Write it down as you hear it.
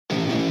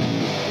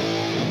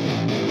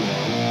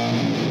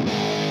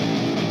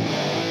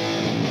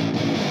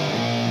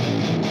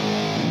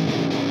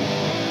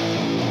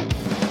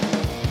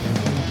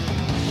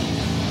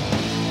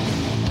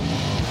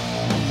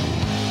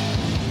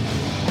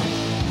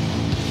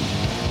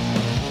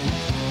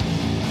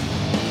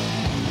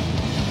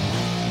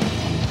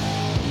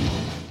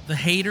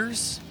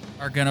haters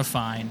are going to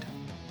find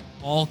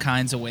all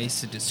kinds of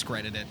ways to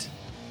discredit it,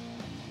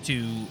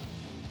 to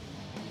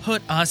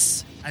put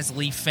us as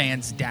Leaf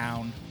fans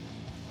down.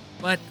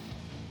 But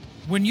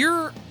when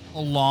you're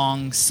a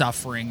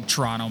long-suffering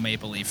Toronto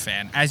Maple Leaf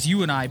fan, as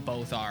you and I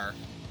both are,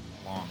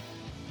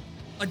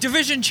 a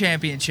division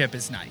championship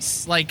is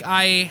nice. Like,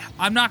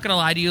 I'm not going to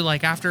lie to you,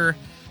 like, after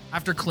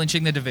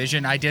clinching the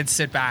division, I did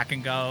sit back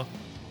and go,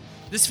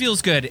 this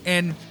feels good.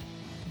 And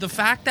the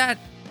fact that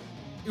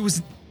it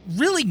was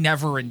really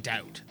never in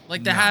doubt.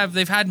 Like,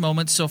 they've had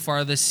moments so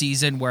far this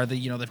season where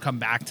they've come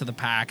back to the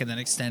pack and then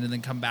extend and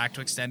then come back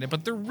to extend it,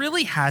 but there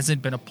really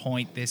hasn't been a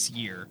point this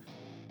year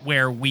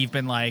where we've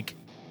been like,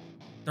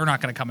 they're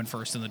not going to come in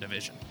first in the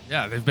division.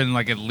 Yeah, they've been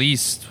like at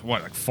least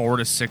 4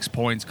 to 6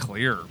 points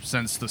clear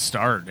since the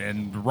start,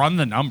 and run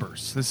the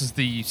numbers. This is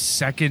the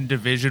second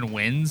division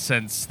win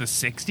since the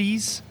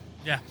 60s.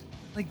 Yeah.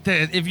 Like,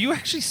 if you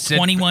actually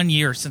 21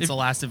 years since the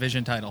last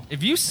division title.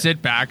 If you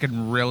sit back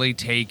and really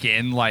take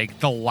in like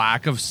the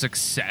lack of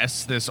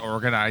success this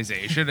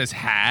organization has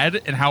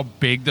had, and how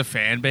big the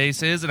fan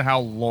base is, and how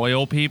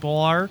loyal people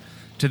are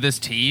to this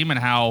team, and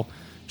how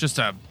just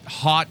a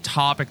hot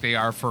topic they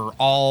are for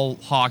all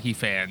hockey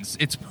fans,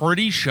 it's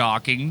pretty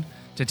shocking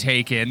to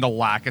take in the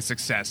lack of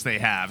success they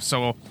have.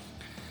 So,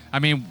 I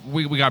mean,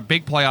 we got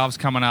big playoffs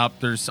coming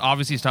up. There's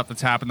obviously stuff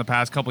that's happened the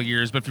past couple of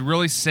years, but if you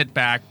really sit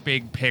back,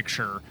 big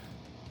picture,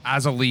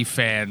 as a Leaf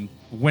fan,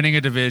 winning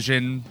a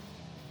division,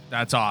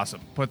 that's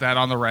awesome. Put that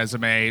on the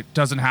resume.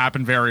 Doesn't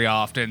happen very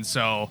often.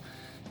 So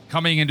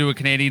coming into a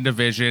Canadian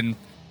division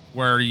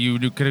where you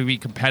could be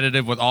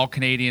competitive with all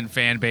Canadian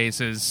fan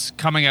bases,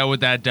 coming out with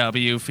that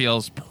W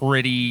feels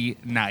pretty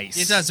nice.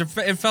 It does.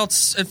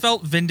 It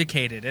felt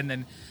vindicated. And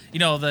then,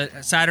 the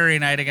Saturday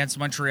night against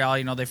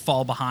Montreal, they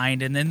fall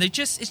behind, and then it's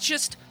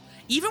just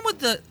even with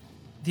the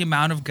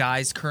amount of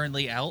guys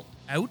currently out,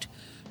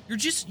 you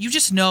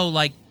just know,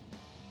 like,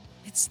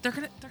 they're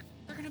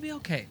gonna be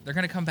okay. They're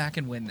gonna come back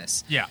and win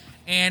this. Yeah.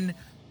 And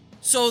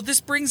so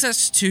this brings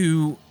us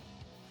to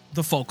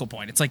the focal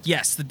point. It's like,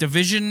 yes, the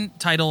division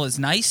title is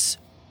nice.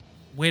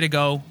 Way to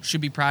go.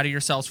 Should be proud of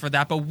yourselves for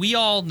that. But we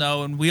all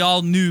know, and we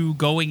all knew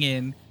going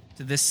in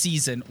to this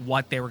season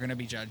what they were going to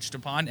be judged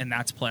upon, and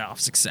that's playoff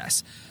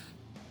success.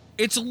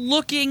 It's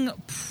looking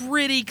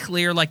pretty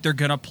clear like they're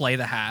going to play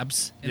the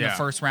Habs in the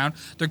first round.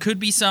 There could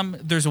be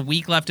there's a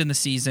week left in the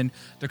season.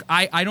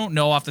 I don't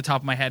know off the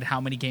top of my head how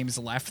many games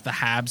left the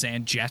Habs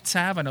and Jets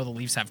have. I know the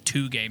Leafs have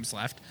 2 games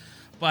left,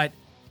 but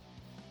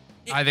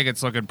I think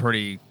it's looking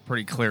pretty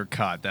clear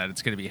cut that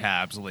it's going to be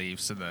Habs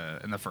Leafs in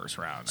the first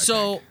round.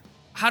 So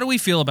how do we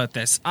feel about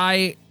this?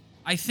 I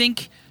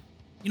think,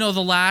 they've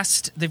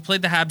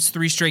played the Habs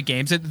 3 straight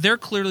games. They're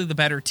clearly the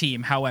better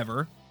team.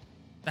 However,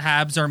 the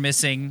Habs are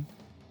missing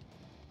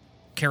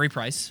Carey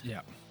Price.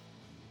 Yeah.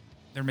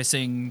 They're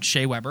missing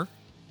Shea Weber.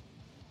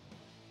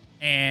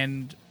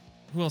 And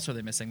who else are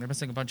they missing? They're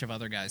missing a bunch of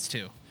other guys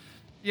too.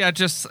 Yeah, at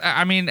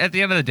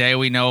the end of the day,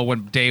 we know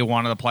when day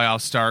one of the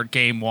playoffs start,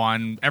 game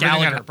one,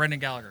 Brendan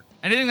Gallagher.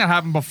 Anything that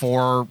happened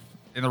before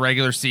in the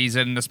regular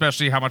season,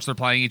 especially how much they're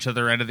playing each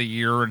other end of the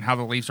year and how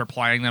the Leafs are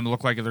playing them,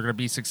 look like they're going to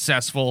be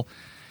successful.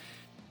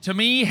 To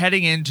me,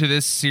 heading into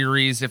this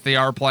series, if they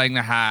are playing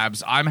the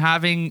Habs, I'm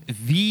having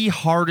the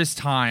hardest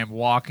time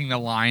walking the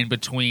line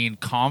between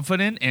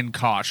confident and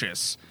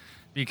cautious,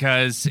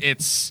 because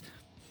it's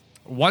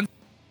one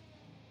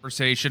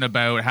conversation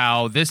about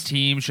how this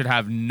team should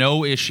have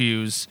no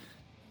issues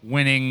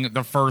winning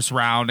the first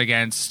round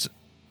against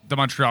the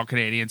Montreal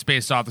Canadiens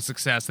based off the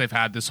success they've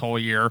had this whole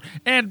year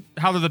and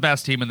how they're the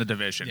best team in the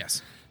division.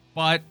 Yes.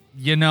 But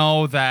you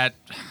know that,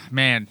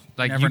 man,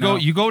 like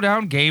you go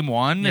down game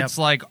one, it's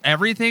like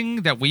everything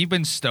that we've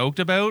been stoked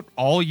about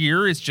all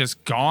year is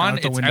just gone.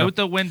 It's out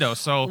the window.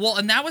 So well,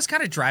 and that was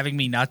kind of driving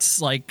me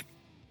nuts. Like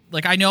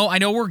I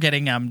know we're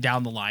getting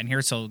down the line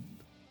here, so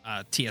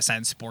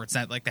TSN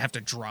Sportsnet, like, they have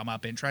to drum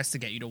up interest to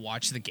get you to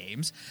watch the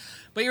games.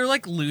 But you're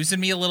like losing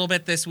me a little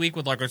bit this week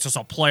with like, it's just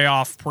a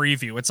playoff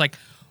preview. It's like,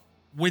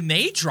 when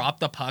they drop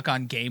the puck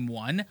on game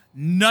one,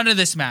 none of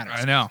this matters.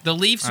 I know. The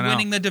Leafs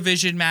winning the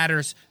division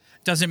matters.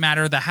 Doesn't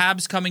matter. The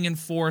Habs coming in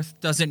fourth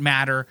doesn't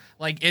matter.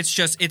 Like,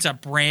 it's a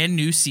brand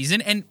new season.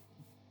 And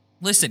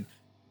listen,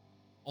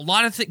 a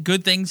lot of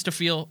good things to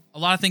feel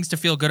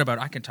good about.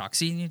 I can talk.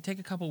 See, you take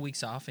a couple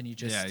weeks off and you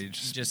lose. Yeah, you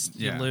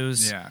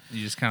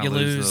just kind of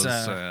lose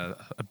those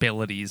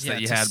abilities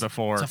that you had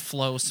before to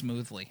flow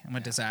smoothly. I'm a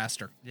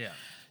disaster. Yeah.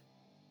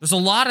 There's a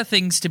lot of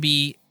things to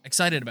be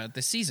excited about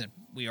this season.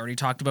 We already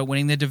talked about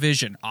winning the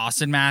division.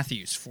 Austin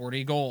Matthews,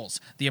 40 goals.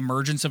 The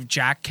emergence of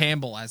Jack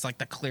Campbell as like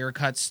the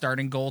clear-cut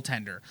starting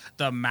goaltender.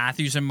 The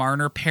Matthews and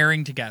Marner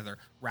pairing together.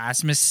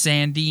 Rasmus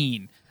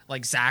Sandin,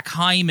 like Zach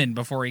Hyman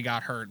before he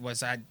got hurt,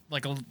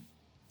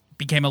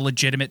 became a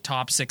legitimate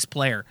top 6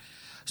 player.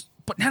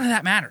 But none of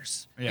that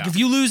matters. Yeah. Like, if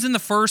you lose in the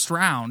first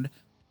round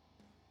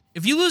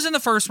of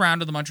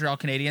the Montreal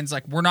Canadiens,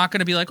 like, we're not going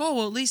to be like, oh,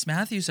 well, at least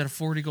Matthews had a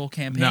 40-goal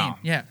campaign. No.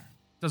 Yeah.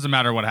 Doesn't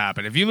matter what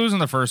happened. If you lose in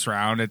the first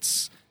round,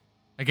 it's,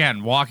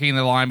 again, walking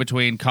the line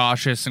between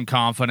cautious and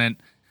confident.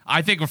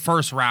 I think a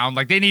first round,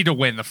 like they need to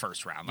win the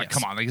first round. Like,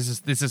 Yes. come on, like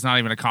this is not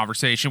even a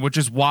conversation, which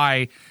is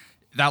why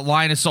that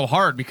line is so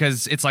hard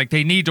because it's like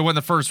they need to win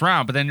the first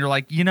round, but then you're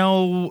like,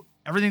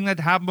 everything that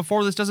happened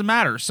before this doesn't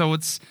matter. So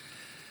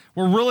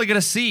we're really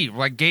gonna see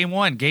like game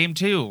 1, game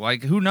 2,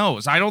 like who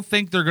knows? I don't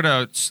think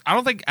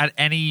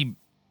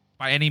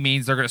by any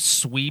means they're gonna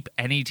sweep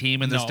any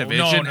team in this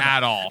division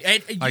at all.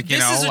 This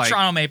is a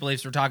Toronto Maple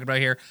Leafs we're talking about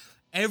here.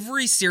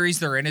 Every series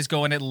they're in is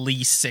going at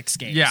least 6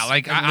 games. Yeah,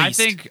 like I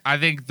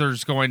think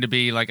there's going to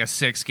be like a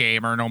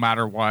 6-gamer no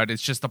matter what.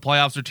 It's just the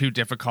playoffs are too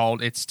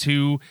difficult. It's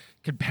too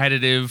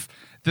competitive.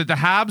 The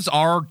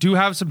Habs do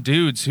have some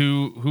dudes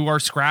who are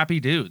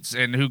scrappy dudes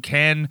and who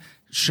can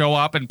show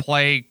up and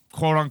play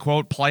quote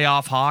unquote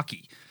playoff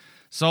hockey.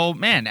 So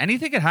man,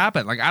 anything could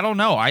happen. Like I don't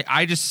know.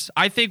 I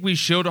think we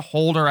should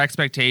hold our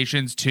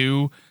expectations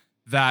to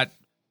that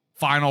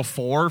Final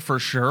Four for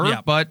sure.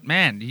 Yeah. But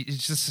man,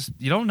 it's just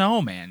you don't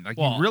know, man. Like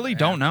you really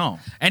don't know.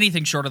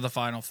 Anything short of the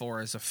Final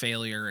Four is a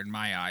failure in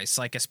my eyes.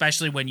 Like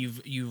especially when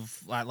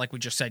you've like we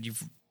just said,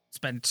 you've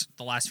spent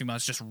the last few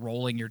months just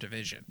rolling your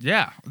division.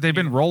 Yeah, they've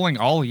been rolling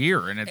all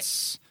year, and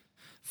it's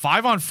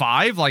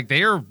 5-on-5. Like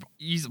they are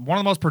one of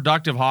the most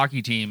productive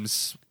hockey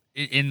teams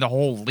in the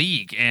whole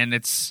league, and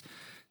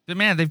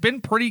they've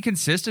been pretty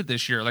consistent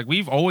this year. Like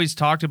we've always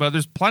talked about,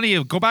 there's plenty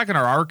of, go back in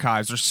our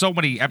archives, there's so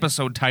many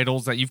episode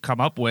titles that you've come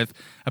up with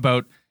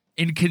about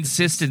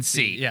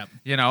inconsistency. Yeah.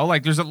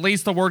 Like there's at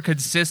least the word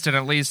consistent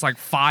at least like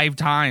 5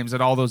 times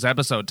in all those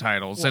episode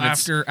titles. Well,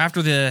 And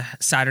after the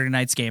Saturday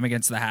night's game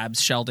against the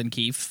Habs, Sheldon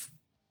Keefe,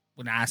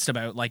 when asked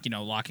about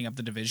locking up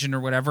the division or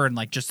whatever, and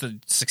like just the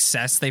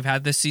success they've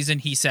had this season,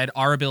 he said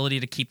our ability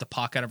to keep the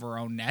puck out of our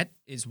own net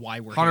is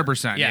why we're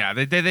 100%. here.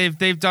 Yeah,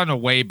 they've done a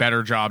way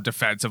better job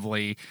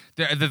defensively.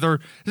 This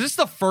is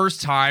the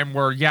first time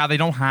where they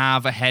don't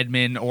have a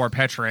Hedman or a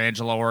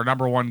Pietrangelo or a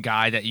number one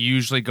guy that you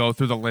usually go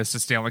through the list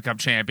of Stanley Cup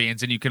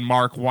champions, and you can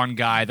mark one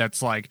guy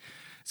that's like,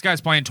 this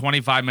guy's playing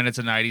 25 minutes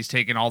a night. He's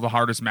taking all the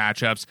hardest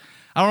matchups.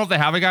 I don't know if they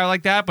have a guy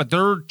like that, but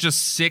they're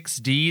just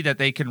 6D that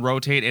they can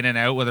rotate in and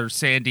out, whether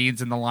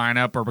Sandin's in the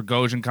lineup or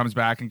Bogosian comes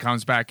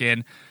back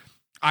in.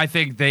 I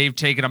think they've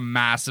taken a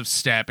massive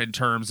step in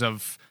terms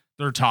of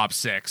their top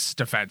 6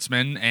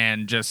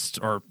 defensemen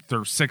or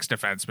their 6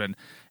 defensemen.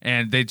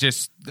 And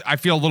I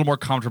feel a little more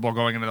comfortable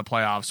going into the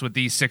playoffs with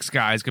these 6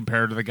 guys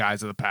compared to the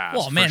guys of the past.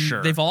 Well, man,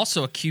 sure. They've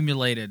also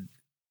accumulated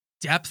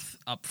depth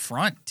up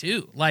front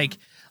too. Like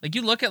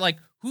you look at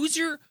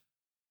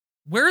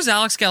where's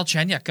Alex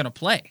Galchenyuk going to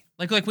play?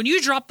 Like when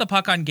you drop the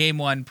puck on game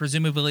 1,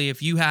 presumably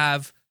if you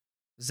have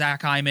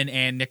Zach Hyman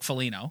and Nick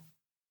Foligno,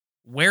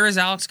 where is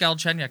Alex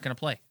Galchenyuk going to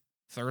play?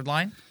 Third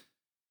line?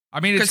 I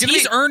mean, because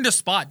he's earned a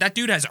spot. That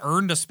dude has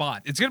earned a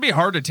spot. It's going to be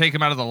hard to take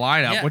him out of the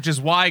lineup, which is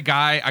why a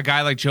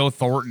guy like Joe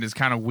Thornton is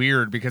kind of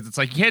weird, because it's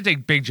like you can't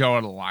take Big Joe out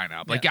of the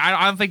lineup. Like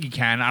I don't think you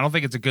can. I don't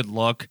think it's a good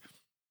look.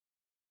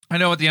 I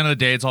know at the end of the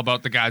day, it's all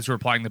about the guys who are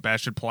playing the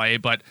best should play,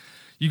 but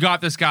you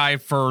got this guy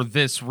for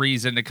this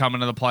reason to come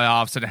into the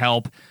playoffs and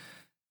help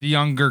the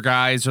younger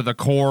guys or the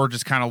core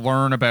just kind of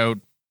learn about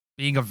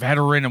being a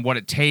veteran and what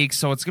it takes.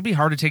 So it's going to be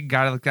hard to take a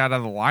guy like that out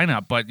of the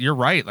lineup. But you're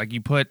right. Like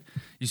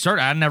you start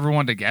adding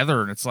everyone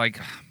together, and it's like,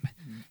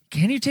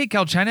 can you take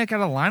Galchenyuk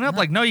out of the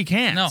lineup? No, you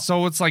can't. No.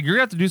 So it's like you're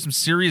going to have to do some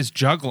serious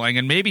juggling,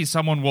 and maybe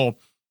someone will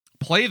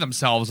play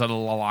themselves out of the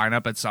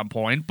lineup at some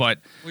point. But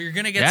you're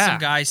going to get some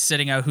guys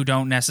sitting out who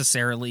don't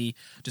necessarily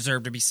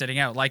deserve to be sitting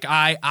out. Like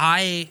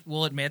I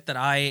will admit that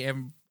I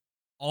am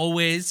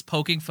always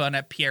poking fun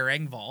at Pierre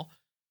Engvall.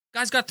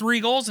 Guy's got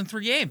 3 goals in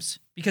 3 games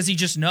because he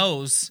just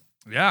knows,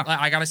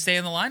 I got to stay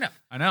in the lineup.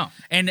 I know.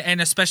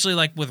 And especially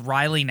like with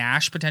Riley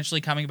Nash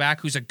potentially coming back,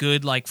 who's a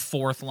good like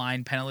 4th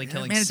line penalty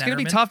killing centerman. It's going to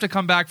be tough to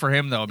come back for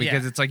him though,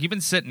 because it's like you've been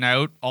sitting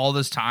out all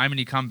this time and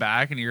you come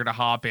back and you're going to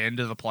hop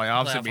into the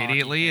playoffs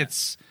immediately.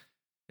 Hockey,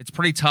 It's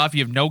pretty tough.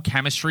 You have no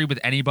chemistry with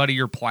anybody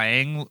you're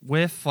playing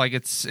with. Like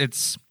it's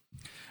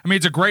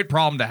a great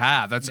problem to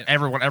have. That's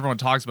everyone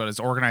talks about is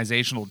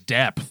organizational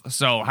depth.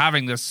 So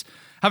having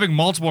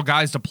multiple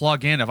guys to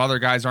plug in if other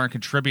guys aren't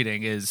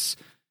contributing is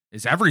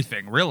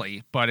everything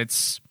really. But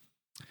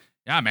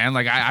man,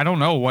 like I don't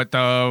know what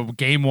the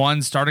game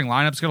 1 starting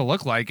lineup's going to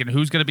look like and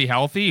who's going to be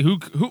healthy. Who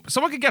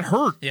someone could get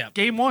hurt. Yeah.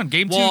 Game 1,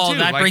 game 2 too.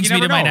 That brings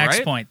me to my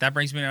next point.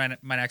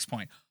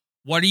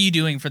 What are you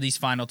doing for these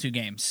final 2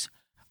 games?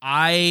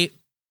 I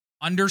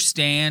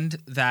understand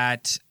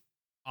that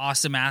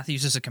Austin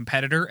Matthews is a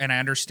competitor, and I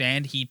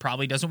understand he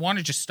probably doesn't want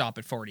to just stop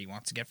at 40. He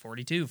wants to get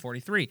 42,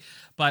 43.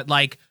 But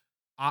like,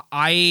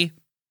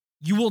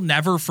 you will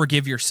never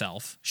forgive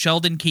yourself.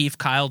 Sheldon Keefe,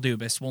 Kyle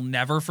Dubas will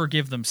never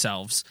forgive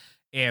themselves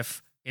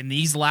if in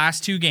these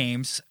last 2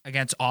 games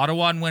against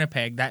Ottawa and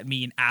Winnipeg that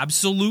mean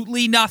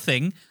absolutely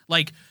nothing.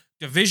 Like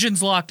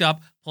divisions locked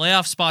up,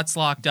 playoff spots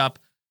locked up.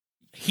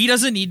 He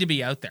doesn't need to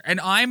be out there. And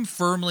I'm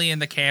firmly in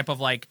the camp of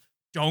like,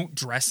 don't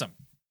dress him.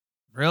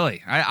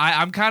 Really?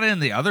 I'm kind of in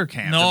the other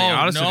camp, to be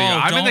honest with you.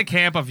 I'm in the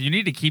camp of you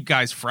need to keep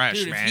guys fresh,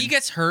 dude, man. If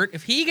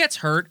he gets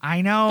hurt,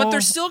 I know. But they're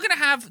still gonna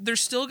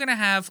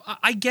have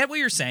I get what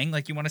you're saying,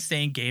 like you want to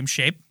stay in game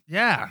shape.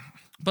 Yeah.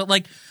 But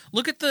like,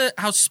 look at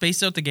how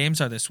spaced out the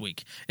games are this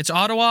week. It's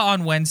Ottawa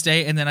on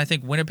Wednesday, and then I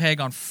think Winnipeg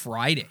on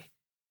Friday.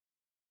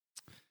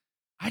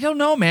 I don't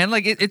know, man.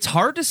 Like, it's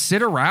hard to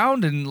sit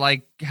around and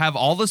like have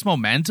all this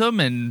momentum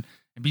and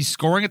be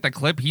scoring at the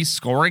clip he's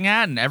scoring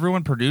at, and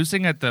everyone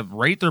producing at the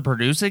rate they're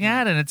producing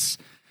at, and it's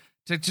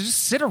to just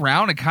sit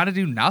around and kind of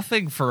do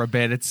nothing for a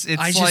bit. It's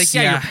like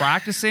you're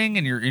practicing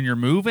and you're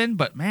moving,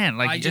 but man,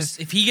 like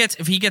if he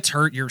gets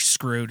hurt, you're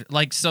screwed.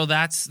 Like, so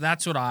that's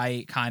what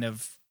I'm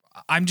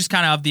just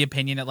kind of the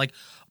opinion that like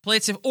play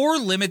it safe or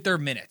limit their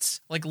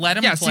minutes. Like, let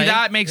him play. See,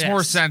 that makes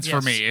more sense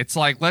for me. It's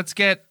like, let's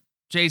get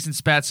Jason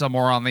Spezza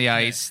more on the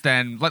ice,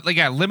 then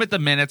limit the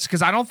minutes,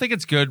 because I don't think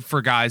it's good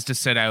for guys to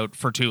sit out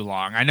for too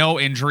long. I know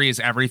injury is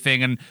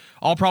everything, and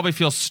I'll probably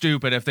feel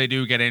stupid if they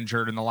do get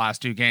injured in the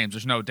last 2 games.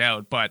 There's no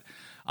doubt, but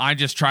I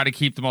just try to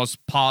keep the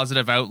most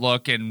positive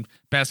outlook and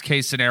best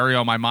case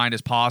scenario in my mind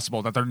as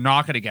possible that they're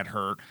not going to get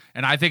hurt.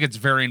 And I think it's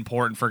very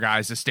important for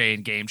guys to stay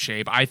in game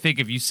shape. I think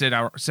if you sit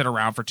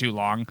around for too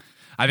long,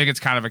 I think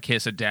it's kind of a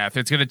kiss of death.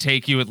 It's going to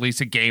take you at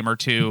least a game or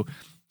 2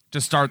 to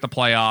start the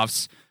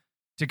playoffs,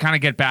 to kind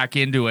of get back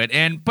into it.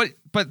 And but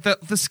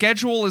the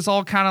schedule is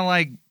all kind of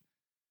like,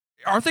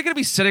 aren't they going to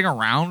be sitting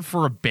around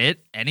for a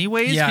bit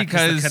anyways? Yeah,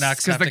 because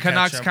the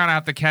Canucks kind of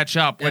have to catch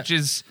up, which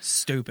is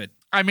stupid.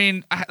 I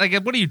mean, like,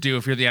 what do you do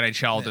if you're the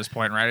NHL at this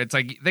point, right? It's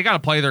like they got to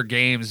play their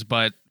games,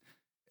 but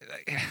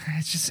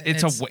it's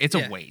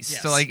a waste.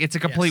 Yes, so like, it's a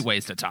complete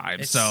waste of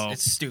time. It's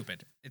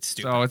stupid. It's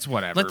stupid. So it's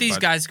whatever. Let these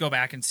guys go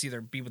back and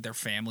be with their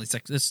families.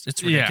 Like, it's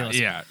ridiculous.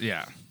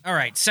 Yeah. All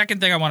right. Second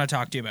thing I want to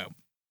talk to you about.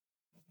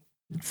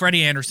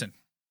 Freddie Andersen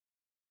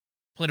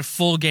played a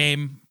full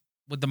game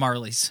with the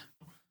Marlies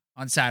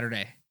on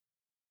Saturday.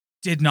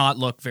 Did not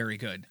look very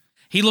good.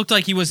 He looked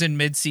like he was in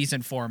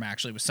mid-season form,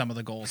 actually, with some of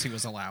the goals he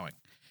was allowing.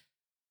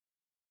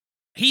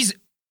 He's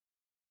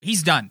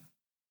done.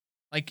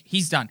 Like,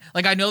 he's done.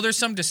 Like, I know there's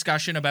some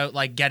discussion about,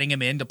 like, getting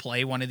him in to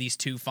play one of these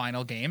 2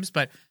 final games,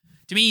 but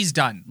to me, he's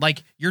done.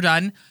 Like, you're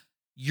done.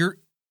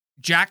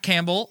 Jack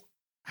Campbell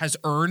has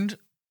earned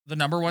the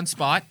number 1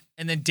 spot,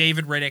 and then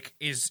David Riddick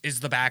is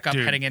the backup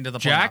heading into the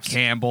playoffs. Jack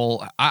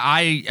Campbell,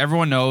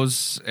 everyone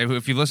knows,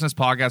 if you listen to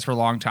this podcast for a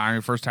long time, you're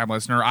a first-time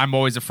listener, I'm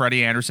always a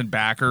Freddie Andersen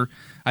backer.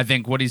 I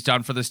think what he's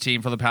done for this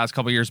team for the past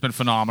couple of years has been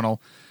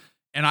phenomenal.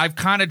 And I've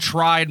kind of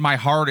tried my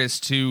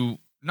hardest to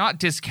not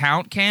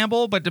discount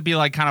Campbell, but to be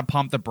like kind of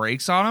pump the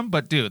brakes on him.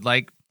 But dude,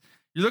 like,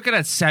 you're looking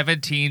at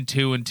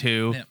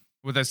 17-2-2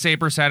 with a save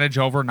percentage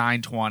over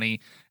 .920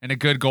 and a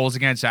good goals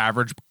against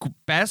average.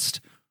 Best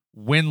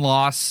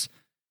win-loss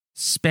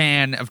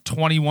span of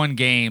 21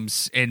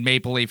 games in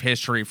Maple Leaf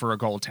history for a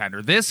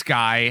goaltender. This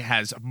guy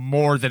has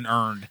more than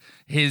earned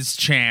his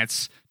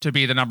chance to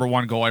be the number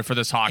 1 goalie for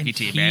this hockey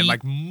team, man.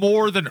 Like,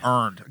 more than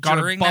earned. Got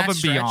above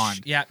and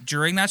beyond. Yeah,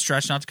 during that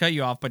stretch, not to cut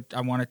you off, but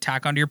I want to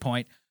tack onto your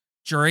point.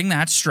 During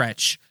that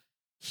stretch,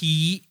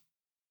 does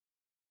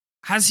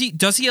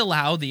he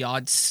allow the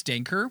odd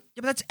stinker?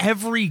 Yeah, but that's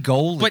every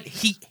goalie. But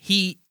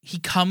he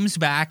comes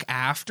back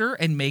after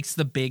and makes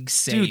the big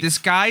save. Dude, this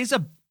guy's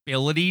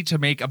ability to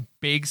make a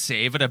big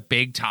save at a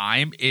big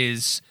time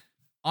is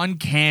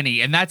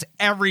uncanny, and that's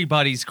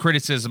everybody's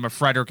criticism of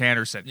Frederik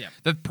Andersen. Yeah.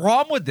 The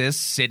problem with this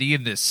city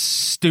and this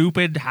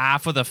stupid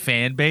half of the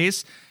fan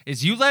base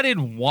is you let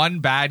in 1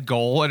 bad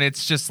goal and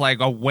it's just like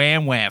a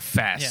wham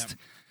fest. Yeah.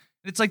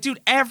 It's like, dude,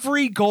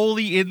 every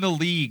goalie in the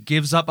league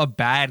gives up a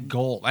bad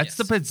goal. That's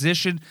the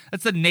position.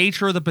 That's the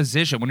nature of the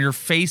position. When you're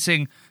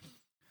facing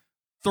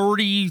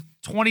 20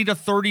 to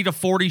 30 to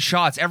 40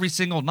 shots every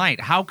single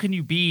night, how can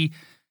you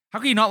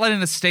not let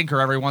in a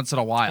stinker every once in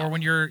a while? Or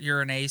when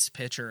you're an ace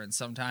pitcher and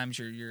sometimes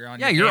you're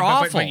on you're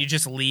awful. but you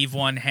just leave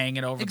one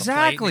hanging over the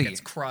plate and it gets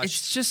crushed.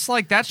 It's just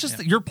like, that's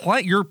just you're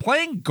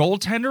playing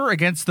goaltender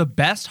against the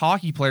best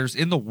hockey players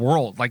in the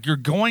world. Like, you're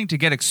going to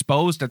get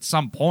exposed at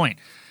some point.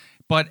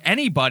 But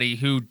anybody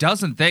who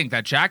doesn't think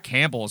that Jack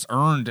Campbell has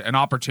earned an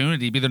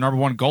opportunity to be the number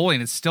 1 goalie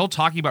and is still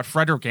talking about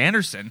Frederik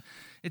Andersen,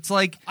 it's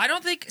like, I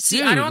don't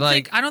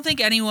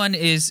think anyone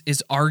is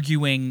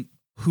arguing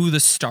who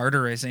the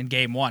starter is in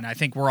game 1. I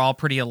think we're all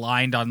pretty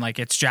aligned on, like,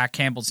 it's Jack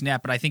Campbell's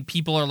net, but I think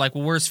people are like,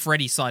 well, where's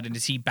Freddie slide, and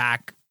does he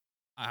back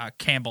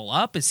Campbell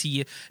up? Does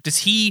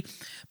he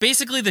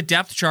basically, the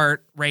depth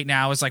chart right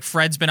now is like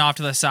Fred's been off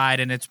to the side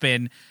and it's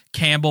been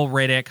Campbell,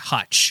 Riddick,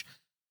 Hutch.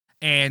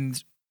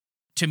 And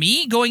to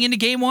me, going into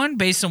game 1,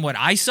 based on what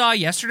I saw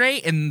yesterday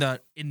in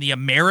the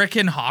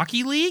American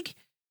Hockey League,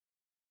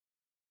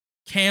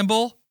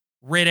 Campbell,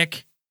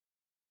 Riddick,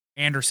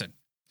 Andersen.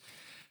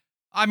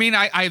 I mean,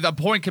 I the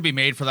point could be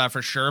made for that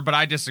for sure, but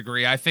I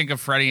disagree. I think if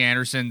Freddie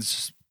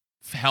Andersen's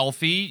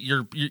healthy,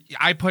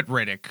 I put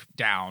Riddick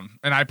down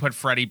and I put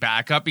Freddie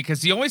back up,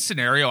 because the only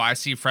scenario I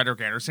see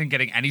Frederik Andersen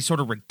getting any sort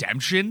of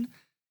redemption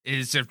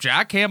is if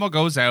Jack Campbell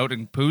goes out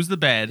and poos the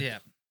bed. Yeah.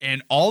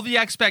 And all the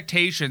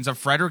expectations of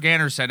Frederik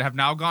Andersen have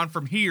now gone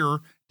from here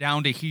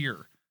down to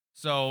here.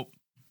 So,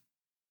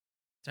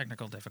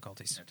 technical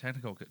difficulties. Yeah,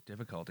 technical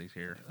difficulties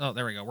here. Oh,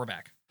 there we go. We're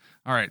back.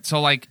 All right.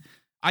 So, like,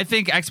 I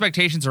think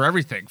expectations are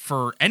everything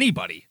for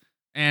anybody.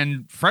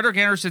 And Frederik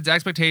Andersen's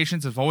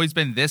expectations have always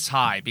been this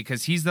high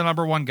because he's the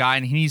number one guy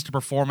and he needs to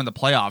perform in the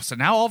playoffs. And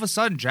now all of a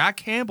sudden, Jack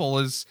Campbell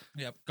has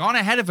gone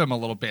ahead of him a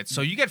little bit.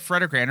 So you get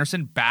Frederik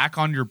Andersen back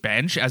on your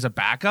bench as a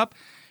backup,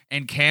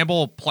 and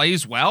Campbell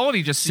plays well, and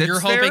he just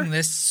sits there. You're hoping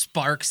this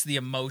sparks the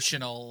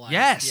emotional.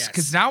 Yes,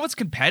 because now it's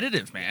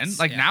competitive, man.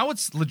 Now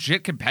it's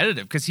legit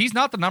competitive because he's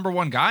not the number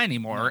one guy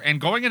anymore. And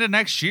going into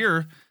next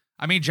year,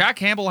 I mean, Jack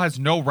Campbell has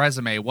no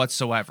resume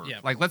whatsoever. Yeah.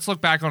 Let's look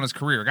back on his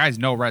career. Guy's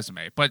no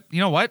resume. But you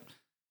know what?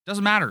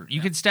 Doesn't matter.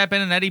 You can step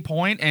in at any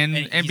point and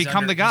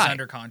become the guy. He's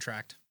under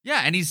contract.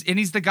 Yeah, and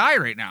he's the guy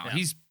right now.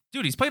 Yeah.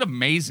 He's played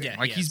amazing.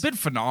 Yeah, he's been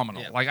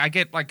phenomenal. Yeah. I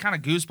get kind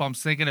of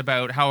goosebumps thinking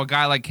about how a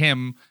guy like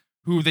him,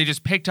 who they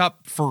just picked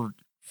up for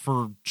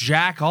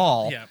jack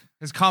all,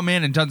 has come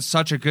in and done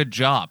such a good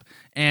job.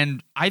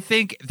 And I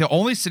think the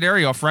only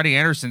scenario Freddie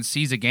Andersen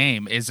sees a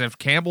game is if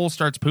Campbell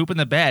starts pooping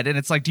the bed, and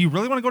it's like, do you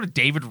really want to go to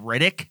David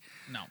Riddick?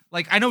 No.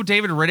 I know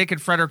David Riddick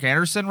and Frederik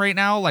Andersen right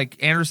now,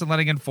 Andersen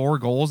letting in 4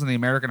 goals in the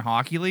American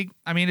Hockey League.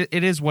 I mean,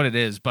 it is what it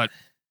is, but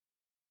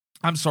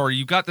I'm sorry.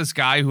 You've got this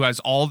guy who has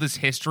all this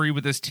history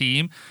with this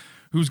team,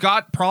 who's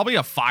got probably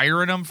a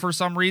fire in him for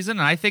some reason.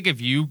 And I think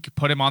if you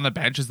put him on the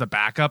bench as the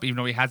backup, even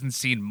though he hasn't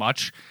seen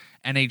much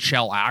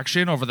NHL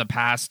action over the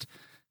past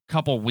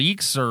couple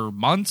weeks or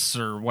months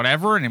or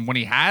whatever, and when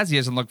he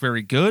hasn't looked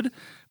very good.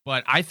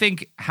 But I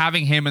think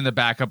having him in the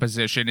backup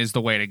position is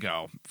the way to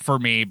go for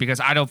me, because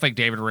I don't think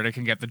David Riddick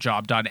can get the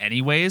job done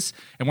anyways.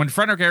 And when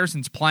Frederik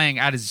Andersen's playing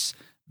at his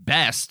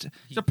best,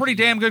 he's a pretty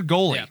damn good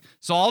goalie. Yeah.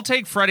 So I'll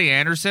take Freddie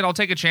Andersen. I'll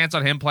take a chance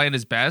on him playing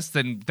his best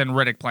than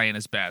Riddick playing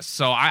his best.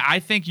 So I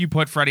think you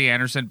put Freddie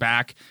Andersen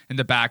back in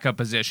the backup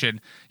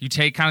position. You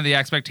take kind of the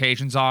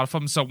expectations off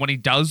him. So when he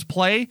does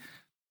play,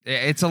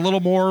 it's a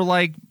little more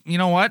like, you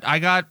know what?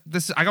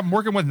 I'm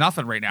working with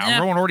nothing right now. Yeah.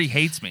 Everyone already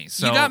hates me.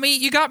 So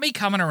you got me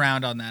coming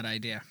around on that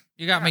idea.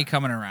 You got me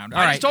coming around.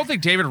 I just don't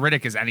think David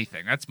Riddick is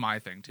anything. That's my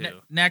thing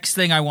too. Next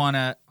thing I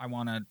wanna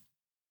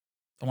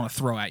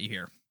throw at you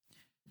here.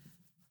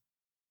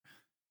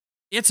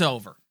 It's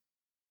over.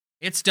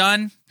 It's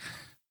done.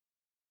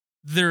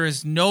 There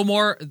is no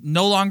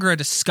longer a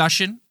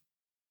discussion.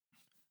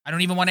 I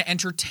don't even want to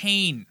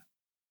entertain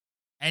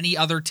any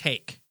other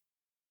take.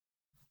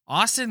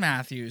 Austin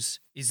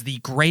Matthews is the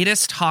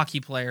greatest hockey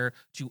player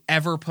to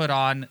ever put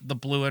on the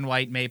blue and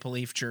white Maple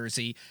Leaf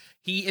jersey.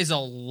 He is a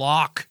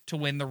lock to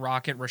win the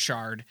Rocket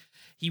Richard.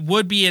 He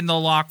would be in the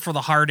lock for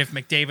the Hart if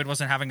McDavid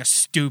wasn't having a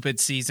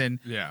stupid season,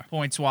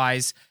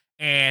 points-wise.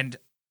 And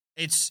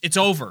it's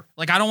over.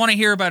 I don't want to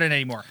hear about it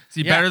anymore. Is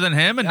he better than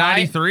him in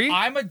 93?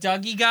 I'm a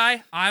Dougie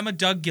guy. I'm a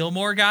Doug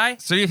Gilmour guy.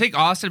 So you think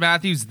Austin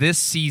Matthews this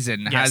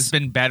season has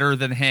been better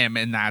than him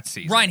in that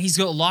season? Ryan, he's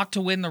got locked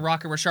to win the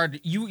Rocket Richard.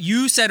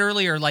 You said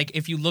earlier,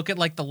 if you look at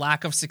the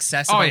lack of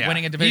success about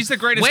winning a division. He's the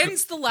greatest.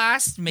 When's the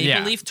last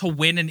Maple Leaf to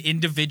win an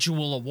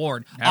individual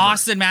award? Ever.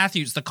 Austin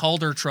Matthews, the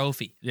Calder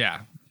Trophy.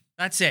 Yeah.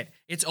 That's it.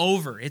 It's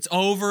over. It's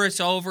over. It's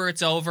over.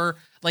 It's over.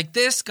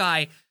 This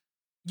guy,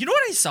 you know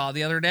what I saw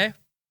the other day?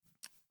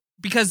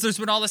 Because there's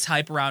been all this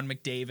hype around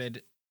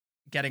McDavid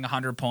getting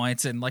 100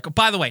 points. And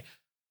by the way,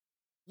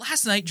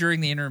 last night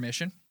during the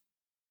intermission,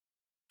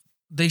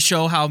 they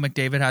show how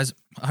McDavid has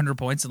 100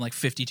 points in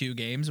 52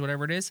 games,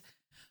 whatever it is.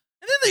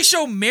 And then they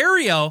show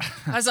Mario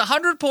has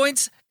 100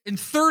 points in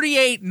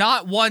 38,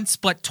 not once,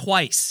 but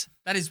twice.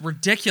 That is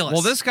ridiculous.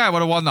 Well, this guy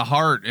would have won the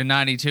Hart in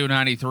 92,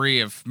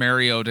 93 if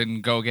Mario didn't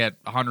go get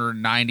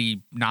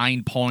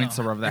 199 points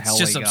or whatever the hell he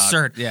got. It's just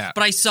absurd. Yeah.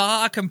 But I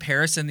saw a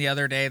comparison the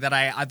other day that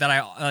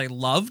I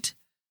loved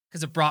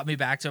because it brought me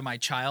back to my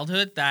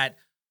childhood, that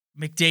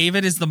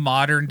McDavid is the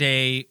modern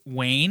day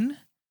Wayne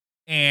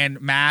and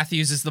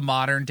Matthews is the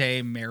modern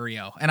day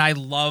Mario. And I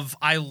love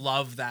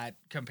that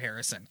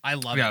comparison. I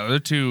love it. Yeah, they're the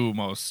two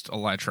most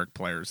electric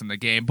players in the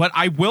game. But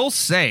I will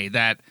say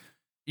that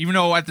even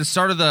though at the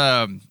start of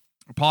the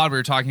pod we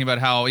were talking about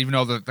how even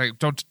though they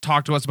don't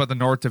talk to us about the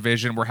North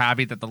Division, we're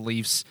happy that the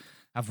Leafs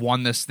have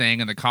won this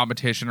thing in the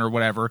competition or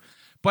whatever.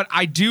 But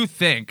I do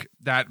think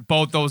that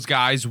both those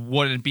guys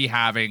wouldn't be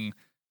having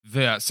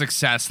the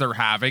success they're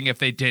having if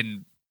they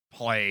didn't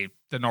play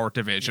the North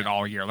Division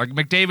all year.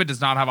 McDavid does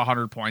not have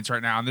 100 points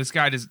right now,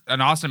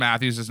 and Austin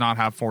Matthews does not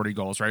have 40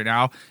 goals right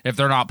now if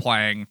they're not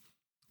playing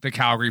the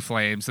Calgary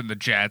Flames and the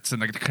Jets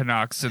and the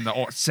Canucks and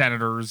the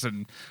Senators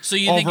and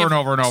over and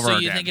over again. So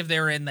you think if they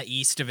were in the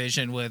East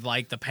Division with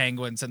the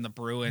Penguins and the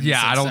Bruins?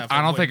 Yeah,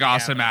 I don't think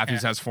Austin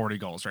Matthews has 40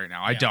 goals right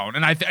now. I don't,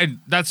 and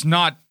that's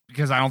not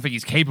because I don't think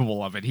he's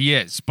capable of it. He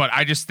is, but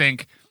I just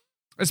think,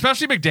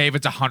 especially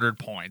McDavid's 100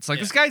 points.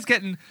 This guy's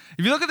getting.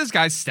 If you look at this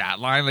guy's stat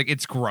line,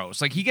 it's gross.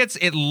 He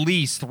gets at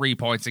least 3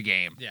 points a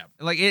game. Yeah,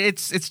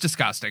 it's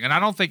disgusting, and I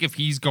don't think if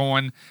he's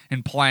going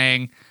and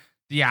playing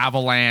the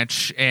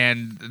Avalanche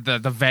and the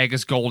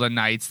Vegas Golden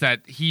Knights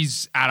that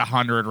he's at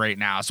 100 right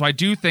now. So I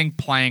do think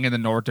playing in the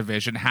North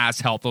Division has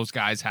helped those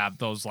guys have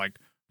those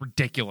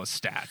ridiculous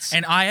stats.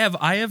 And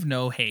I have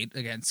no hate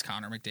against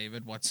Connor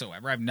McDavid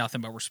whatsoever. I have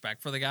nothing but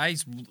respect for the guy.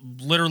 He's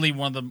literally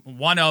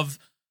one of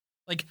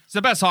Like He's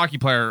the best hockey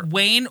player.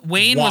 Wayne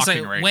was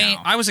walking right Wayne.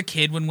 now. I was a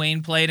kid when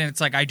Wayne played, and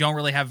it's like I don't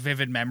really have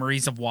vivid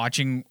memories of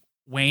watching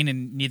Wayne,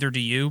 and neither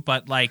do you.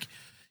 But like,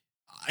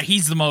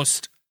 he's the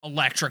most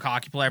electric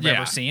hockey player I've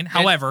ever seen.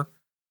 However,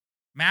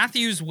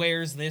 Matthews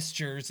wears this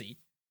jersey,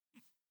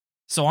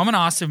 so I'm an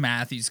Austin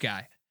Matthews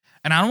guy,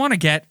 and I don't want to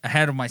get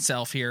ahead of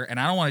myself here, and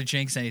I don't want to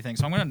jinx anything,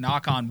 so I'm going to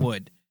knock on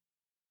wood.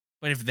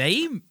 But if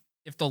the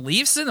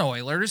Leafs and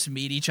Oilers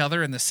meet each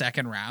other in the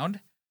second round,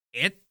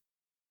 it's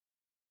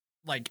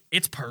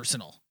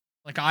personal.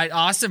 Like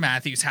Austin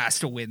Matthews has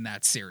to win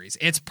that series.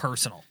 It's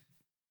personal.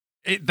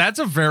 That's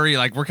a very,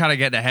 like, we're kind of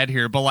getting ahead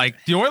here, but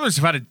like the Oilers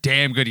have had a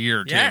damn good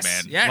year too, man.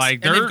 Yes,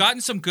 Like and they've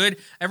gotten some good.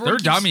 They're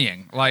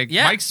dummying. Like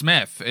Mike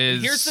Smith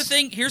is. Here's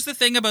the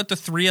thing about the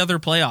 3 other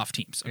playoff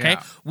teams. Okay,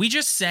 we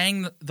just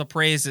sang the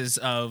praises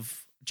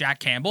of Jack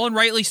Campbell, and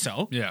rightly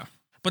so. Yeah.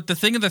 But the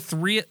thing about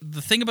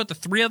the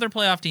 3 other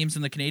playoff teams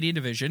in the Canadian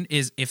division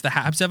is if the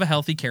Habs have a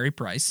healthy Carey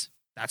Price,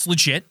 that's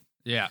legit.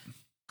 Yeah.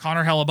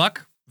 Connor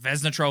Hellebuck,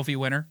 Vezina Trophy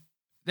winner.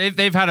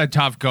 They've had a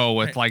tough go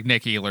with like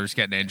Nick Ehlers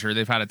getting injured.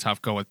 They've had a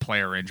tough go with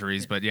player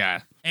injuries, but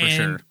for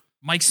sure.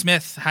 Mike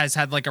Smith has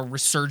had like a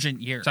resurgent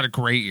year. He's had a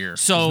great year.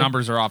 So his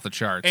numbers are off the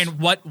charts. And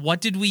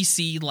what did we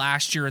see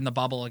last year in the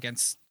bubble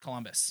against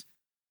Columbus?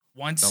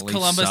 Once the Leafs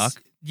Columbus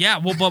suck. Yeah,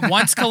 well, but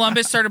once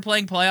Columbus started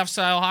playing playoff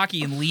style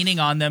hockey and leaning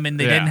on them, and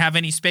they didn't have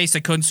any space,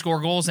 they couldn't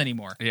score goals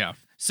anymore. Yeah.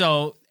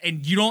 So,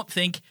 and you don't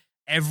think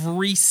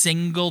every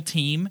single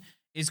team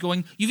is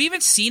going? You've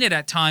even seen it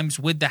at times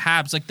with the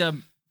Habs, like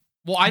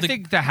I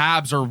think the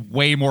Habs are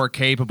way more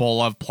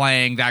capable of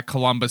playing that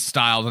Columbus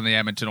style than the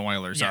Edmonton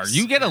Oilers are.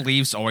 You get a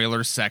Leafs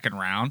Oilers second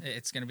round,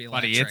 it's going to be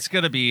electric. buddy. It's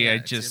going to be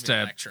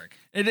electric.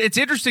 It's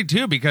interesting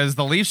too because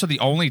the Leafs are the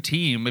only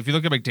team. If you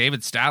look at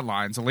McDavid's stat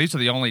lines, the Leafs are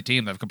the only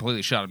team that have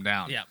completely shut him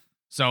down. Yeah.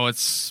 So I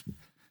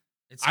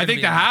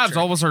think the electric. Habs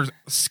almost are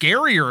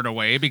scarier in a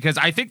way because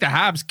I think the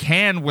Habs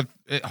can, with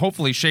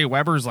hopefully Shea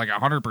Weber's like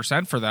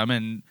 100% for them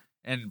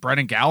and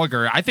Brendan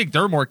Gallagher, I think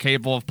they're more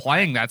capable of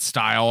playing that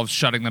style of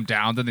shutting them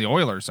down than the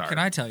Oilers are. Can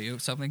I tell you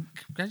something?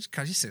 Can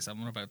I just say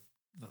something about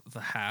the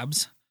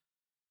Habs?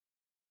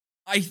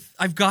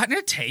 I've gotten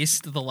a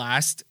taste the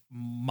last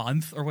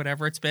month or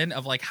whatever it's been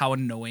of like how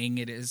annoying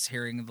it is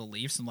hearing the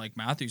Leafs and like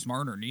Matthews,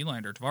 Marner,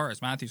 Nylander,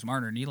 Tavares, Matthews,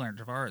 Marner, Nylander,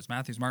 Tavares,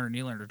 Matthews, Marner,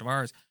 Nylander,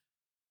 Tavares.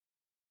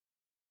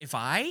 If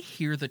I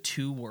hear the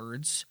 2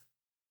 words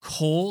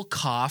Cole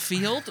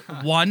Caulfield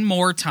one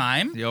more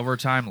time, the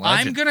overtime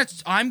legend.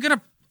 I'm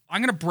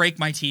gonna break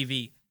my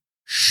TV.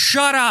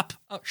 Shut up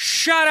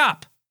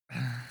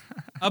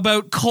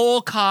about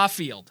Cole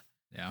Caulfield.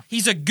 Yeah,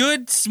 he's a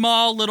good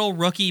small little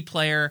rookie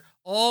player.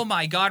 Oh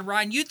my God,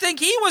 Ryan! You'd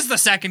think he was the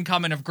second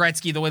coming of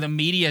Gretzky. The way the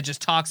media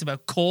just talks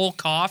about Cole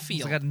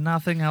Caulfield. He's got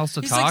nothing else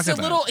to talk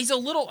about.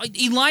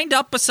 He lined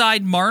up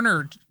beside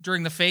Marner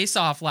during the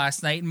face-off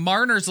last night, and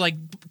Marner's like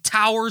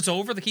towers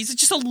over he's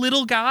just a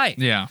little guy.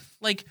 Yeah,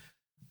 like.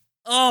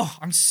 Oh,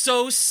 I'm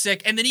so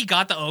sick. And then he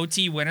got the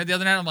OT winner the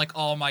other night. I'm like,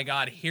 oh my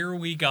God, here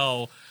we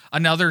go.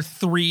 Another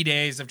 3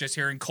 days of just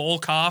hearing Cole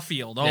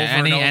Caulfield over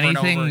and over and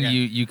over anything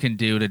again. you can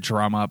do to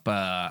drum up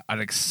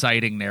an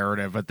exciting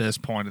narrative at this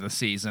point of the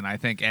season. I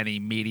think any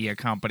media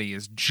company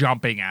is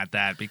jumping at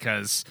that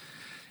because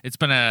it's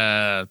been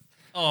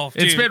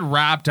it's been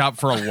wrapped up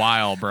for a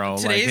while, bro.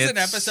 Today's an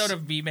episode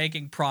of me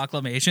making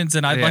proclamations,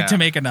 and I'd like to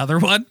make another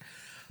one.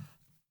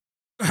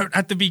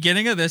 At the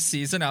beginning of this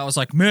season, I was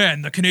like,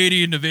 man, the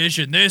Canadian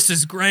division, this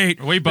is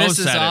great. We both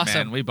said it, awesome.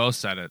 man. We both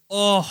said it.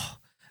 Oh,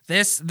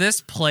 this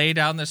play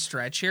down the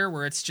stretch here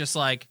where it's just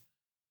like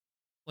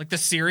the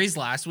series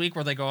last week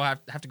where they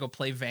have to go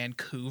play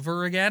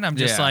Vancouver again. I'm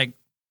just like,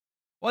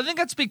 well, I think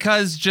that's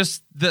because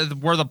just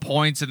where the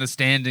points in the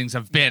standings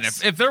have been.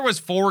 Yes. If there was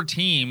 4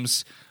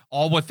 teams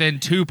all within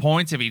 2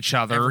 points of each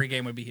other, every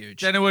game would be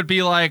huge. Then it would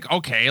be like,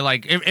 okay,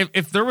 like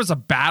if there was a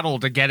battle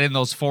to get in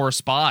those 4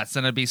 spots,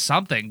 then it'd be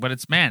something. But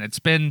it's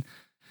been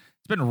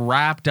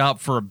wrapped up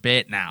for a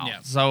bit now. Yeah.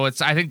 So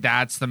I think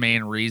that's the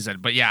main reason.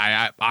 But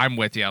yeah, I'm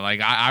with you.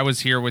 Like I was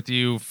here with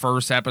you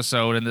first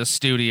episode in this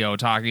studio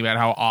talking about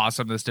how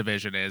awesome this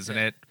division is,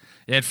 and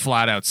it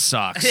flat out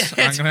sucks.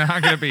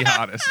 I'm gonna be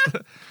honest.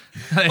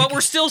 But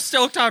we're still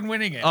stoked on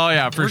winning it. Oh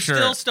yeah, for sure.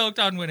 We're still stoked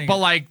on winning but it.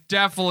 like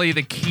definitely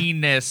the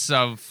keenness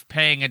of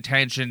paying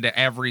attention to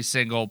every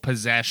single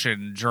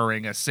possession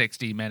during a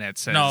 60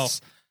 minutes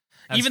has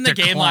even the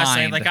game last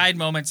night, declined. like I had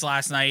moments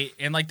last night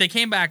and like they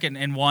came back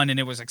and won and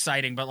it was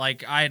exciting, but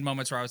like I had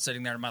moments where I was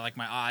sitting there and my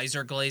eyes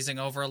are glazing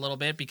over a little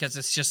bit because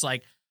it's just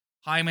like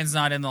Hyman's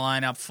not in the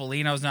lineup,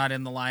 Foligno's not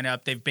in the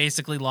lineup. They've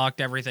basically locked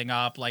everything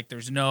up. Like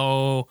there's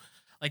no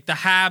like the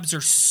Habs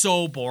are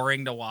so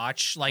boring to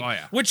watch.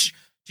 Like which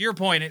to your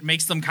point, it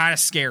makes them kind of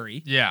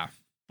scary. Yeah.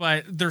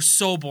 But they're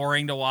so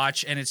boring to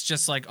watch and it's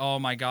just like, oh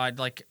my God,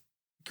 like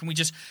can we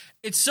just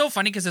it's so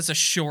funny because it's a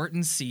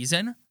shortened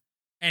season.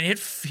 And it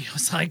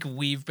feels like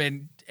we've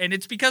been, and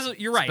it's because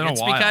you're right.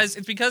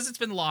 It's because it's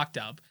been locked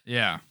up.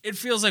 Yeah, it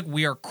feels like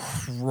we are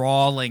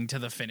crawling to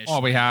the finish.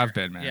 Oh, we have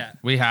been, man. Yeah,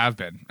 we have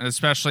been, and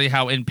especially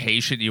how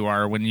impatient you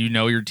are when you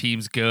know your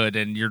team's good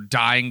and you're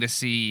dying to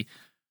see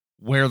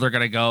where they're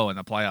going to go in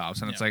the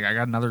playoffs. And it's like, I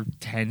got another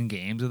 10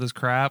 games of this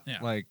crap. Yeah.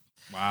 Like,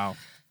 wow.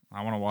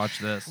 I want to watch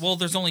this. Well,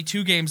 there's only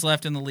 2 games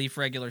left in the Leaf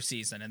regular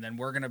season, and then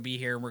we're going to be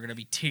here and we're going to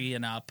be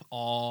teeing up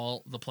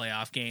all the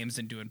playoff games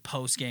and doing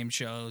post-game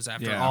shows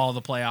after all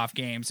the playoff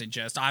games, and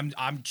just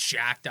I'm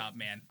jacked up,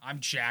 man. I'm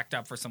jacked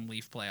up for some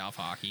Leaf playoff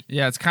hockey.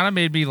 Yeah, it's kind of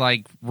made me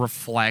like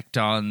reflect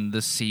on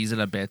the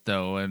season a bit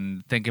though,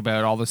 and think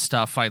about all the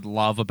stuff I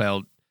love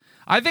about.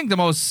 I think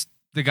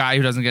the guy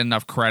who doesn't get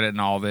enough credit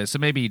in all this,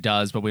 and maybe he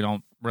does, but we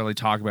don't really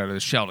talk about it,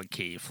 is Sheldon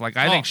Keefe. Like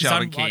I think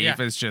Sheldon Keefe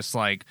is just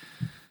a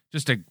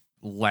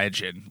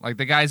legend. Like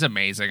the guy's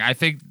amazing. I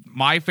think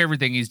my favorite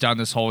thing he's done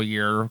this whole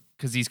year,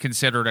 because he's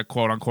considered a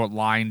quote unquote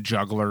line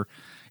juggler,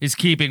 is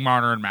keeping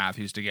Marner and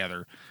Matthews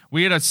together.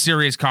 We had a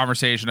serious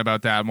conversation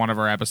about that in one of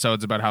our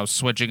episodes about how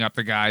switching up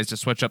the guys to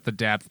switch up the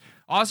depth.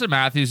 Austin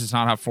Matthews does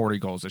not have 40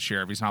 goals this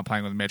year if he's not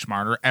playing with Mitch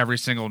Marner every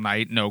single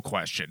night, no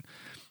question.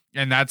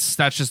 And that's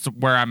just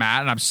where I'm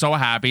at, and I'm so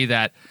happy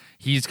that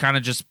he's kind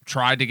of just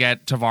tried to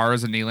get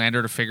Tavares and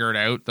Nylander to figure it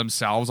out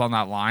themselves on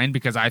that line,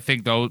 because I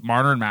think though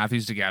Marner and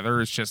Matthews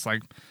together is just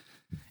like,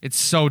 it's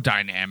so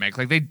dynamic.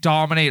 Like they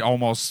dominate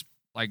over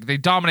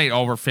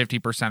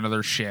 50% of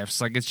their shifts.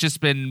 Like it's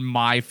just been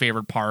my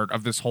favorite part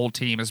of this whole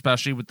team,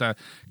 especially with the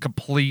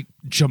complete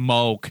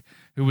jamoke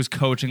who was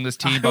coaching this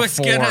team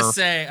before.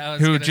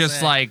 Who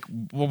just like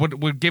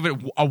would give it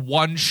a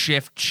one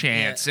shift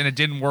chance and it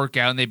didn't work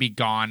out and they'd be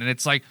gone. And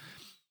it's like,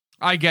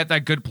 I get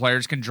that good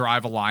players can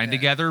drive a line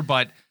together,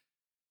 but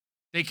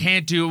they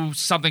can't do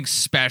something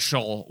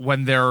special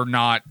when they're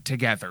not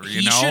together,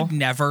 you know? He should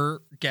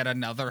never get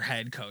another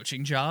head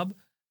coaching job,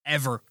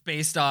 ever,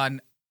 based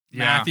on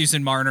Matthews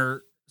and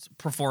Marner's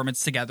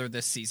performance together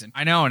this season.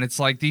 I know, and it's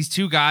like these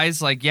two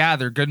guys, like, yeah,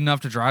 they're good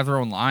enough to drive their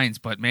own lines,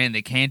 but man,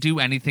 they can't do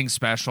anything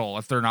special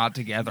if they're not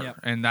together. Yep.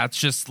 And that's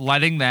just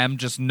letting them,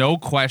 just no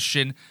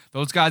question,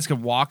 those guys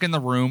can walk in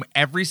the room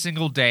every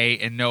single day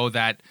and know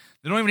that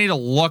they don't even need to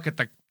look at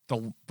the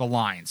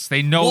lines.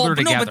 They know they're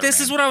together. No, but this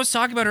is what I was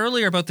talking about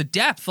earlier about the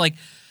depth. Like,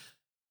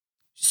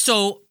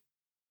 so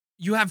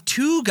you have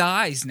 2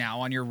 guys now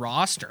on your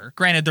roster.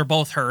 Granted, they're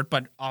both hurt,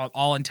 but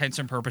all intents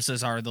and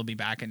purposes are they'll be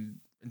back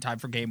in time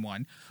for game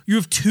 1. You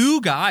have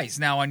 2 guys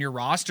now on your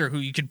roster who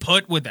you can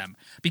put with them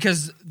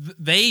because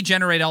they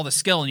generate all the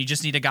skill, and you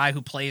just need a guy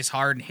who plays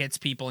hard and hits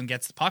people and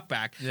gets the puck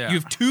back. Yeah. You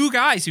have 2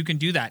 guys who can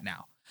do that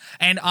now.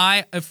 And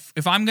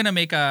if I'm going to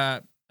make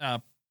a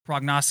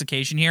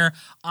prognostication here,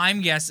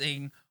 I'm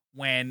guessing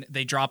when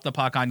they drop the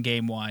puck on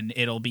game 1,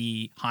 it'll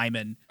be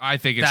Hyman. I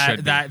think it should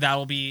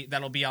be.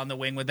 That'll be on the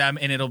wing with them,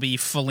 and it'll be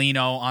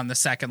Foligno on the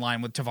second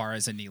line with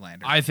Tavares and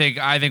Nylander. I think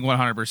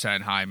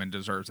 100% Hyman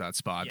deserves that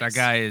spot. Yes. That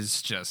guy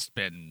has just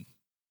been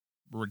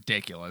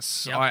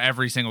ridiculous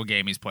every single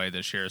game he's played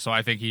this year. So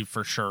I think he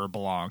for sure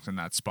belongs in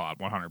that spot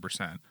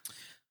 100%.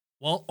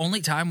 Well, only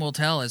time will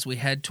tell as we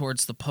head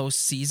towards the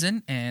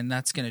postseason, and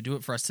that's going to do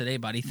it for us today,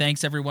 buddy.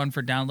 Thanks, everyone,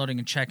 for downloading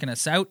and checking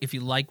us out. If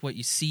you like what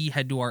you see,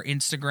 head to our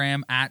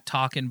Instagram at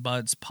Talkin'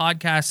 Buds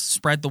Podcast.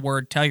 Spread the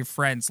word. Tell your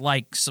friends.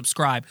 Like,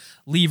 subscribe,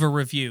 leave a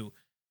review.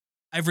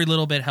 Every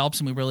little bit helps,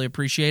 and we really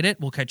appreciate it.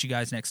 We'll catch you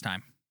guys next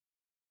time.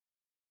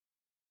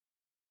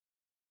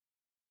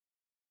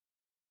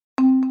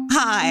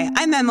 Hi,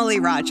 I'm Emily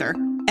Roger,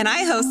 and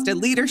I host a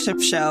leadership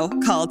show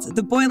called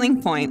The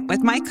Boiling Point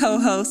with my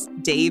co-host,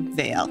 Dave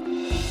Vale.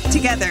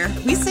 Together,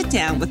 we sit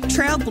down with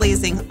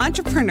trailblazing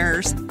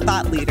entrepreneurs,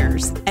 thought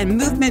leaders, and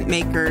movement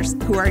makers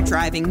who are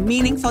driving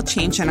meaningful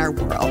change in our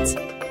world.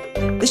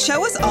 The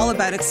show is all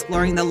about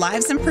exploring the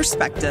lives and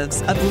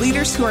perspectives of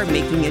leaders who are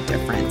making a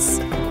difference.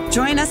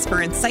 Join us for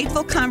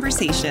insightful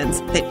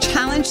conversations that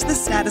challenge the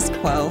status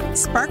quo,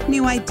 spark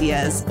new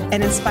ideas,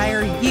 and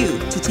inspire you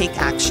to take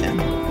action.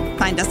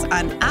 Find us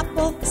on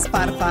Apple,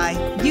 Spotify,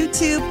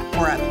 YouTube,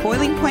 or at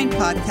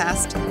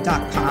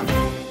boilingpointpodcast.com.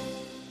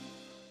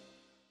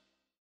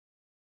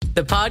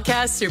 The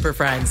Podcast Super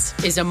Friends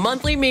is a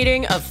monthly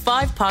meeting of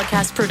 5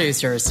 podcast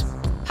producers.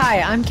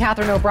 Hi, I'm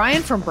Katherine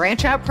O'Brien from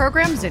Branch Out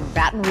Programs in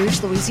Baton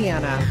Rouge,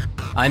 Louisiana.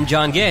 I'm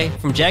John Gay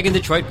from Jag and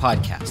Detroit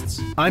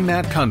Podcasts. I'm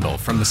Matt Kundle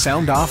from the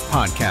Sound Off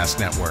Podcast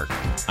Network.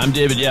 I'm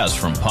David Yes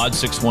from Pod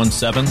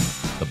 617,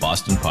 the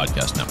Boston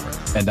Podcast Network.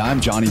 And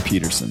I'm Johnny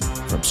Peterson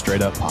from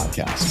Straight Up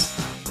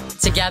Podcasts.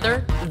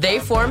 Together, they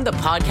form the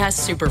Podcast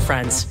Super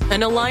Friends,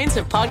 an alliance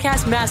of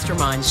podcast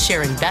masterminds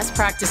sharing best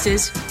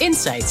practices,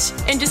 insights,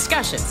 and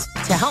discussions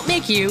to help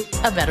make you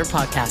a better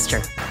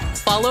podcaster.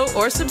 Follow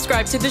or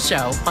subscribe to the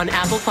show on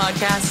Apple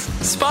Podcasts,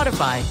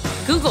 Spotify,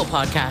 Google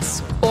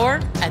Podcasts, or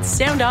at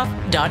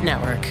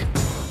soundoff.network.